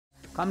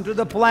Come to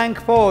the plank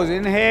pose.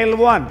 Inhale,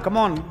 1. Come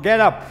on, get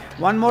up.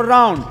 One more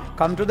round.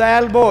 Come to the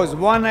elbows.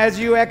 1 as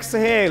you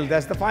exhale.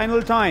 That's the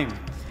final time.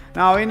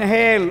 Now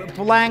inhale,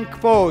 plank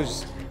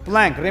pose.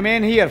 Plank.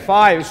 Remain here.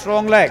 5.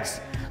 Strong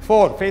legs.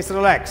 4. Face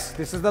relax.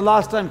 This is the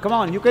last time. Come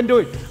on, you can do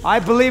it.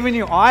 I believe in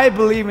you. I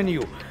believe in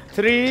you.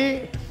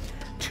 3,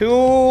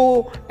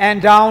 2,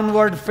 and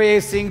downward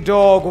facing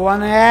dog.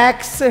 1.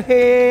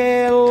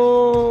 Exhale.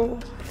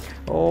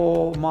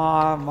 Oh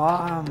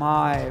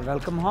my.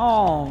 Welcome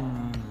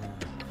home.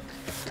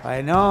 I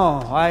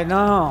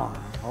know.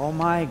 Oh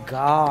my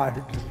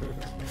God.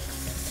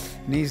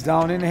 Knees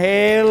down,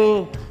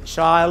 inhale.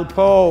 Child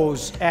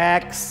pose.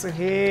 Exhale.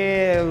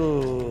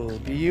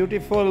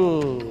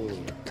 Beautiful.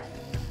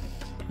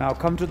 Now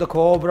come to the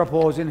cobra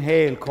pose.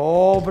 Inhale.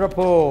 Cobra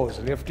pose.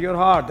 Lift your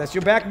heart. That's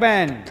your back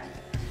bend.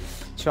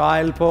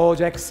 Child pose.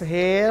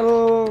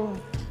 Exhale.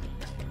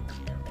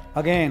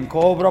 Again,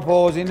 cobra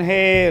pose.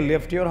 Inhale.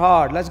 Lift your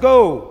heart. Let's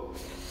go.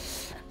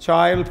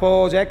 Child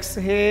pose.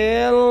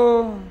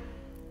 Exhale.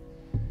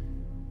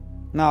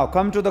 Now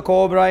come to the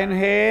cobra.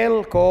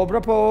 Inhale.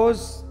 Cobra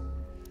pose.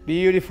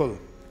 Beautiful.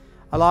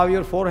 Allow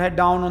your forehead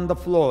down on the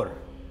floor.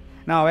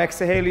 Now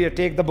exhale here.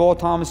 Take the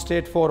both arms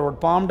straight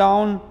forward. Palm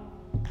down.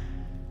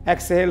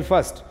 Exhale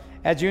first.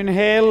 As you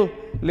inhale,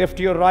 lift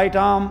your right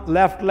arm,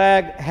 left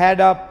leg,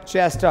 head up,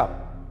 chest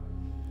up.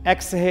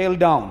 Exhale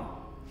down.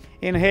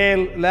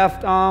 Inhale,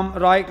 left arm,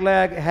 right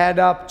leg, head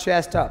up,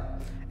 chest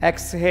up.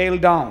 Exhale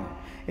down.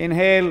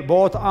 Inhale,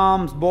 both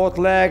arms, both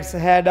legs,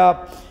 head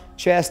up,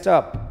 chest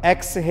up.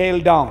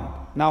 Exhale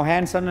down. Now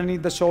hands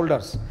underneath the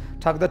shoulders.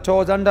 Tuck the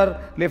toes under,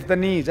 lift the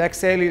knees.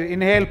 Exhale.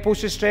 Inhale,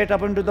 push straight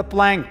up into the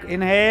plank.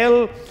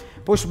 Inhale,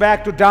 push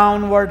back to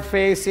downward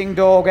facing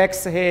dog.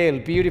 Exhale.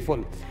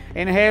 Beautiful.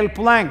 Inhale,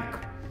 plank.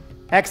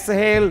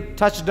 Exhale,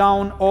 touch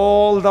down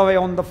all the way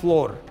on the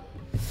floor.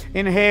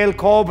 Inhale,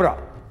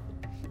 cobra.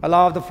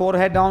 Allow the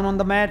forehead down on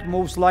the mat.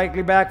 Move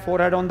slightly back,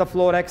 forehead on the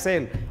floor.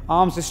 Exhale.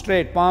 Arms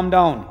straight, palm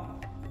down.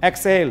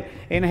 Exhale.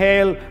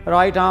 Inhale,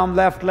 right arm,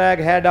 left leg,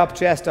 head up,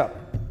 chest up.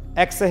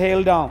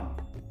 Exhale down.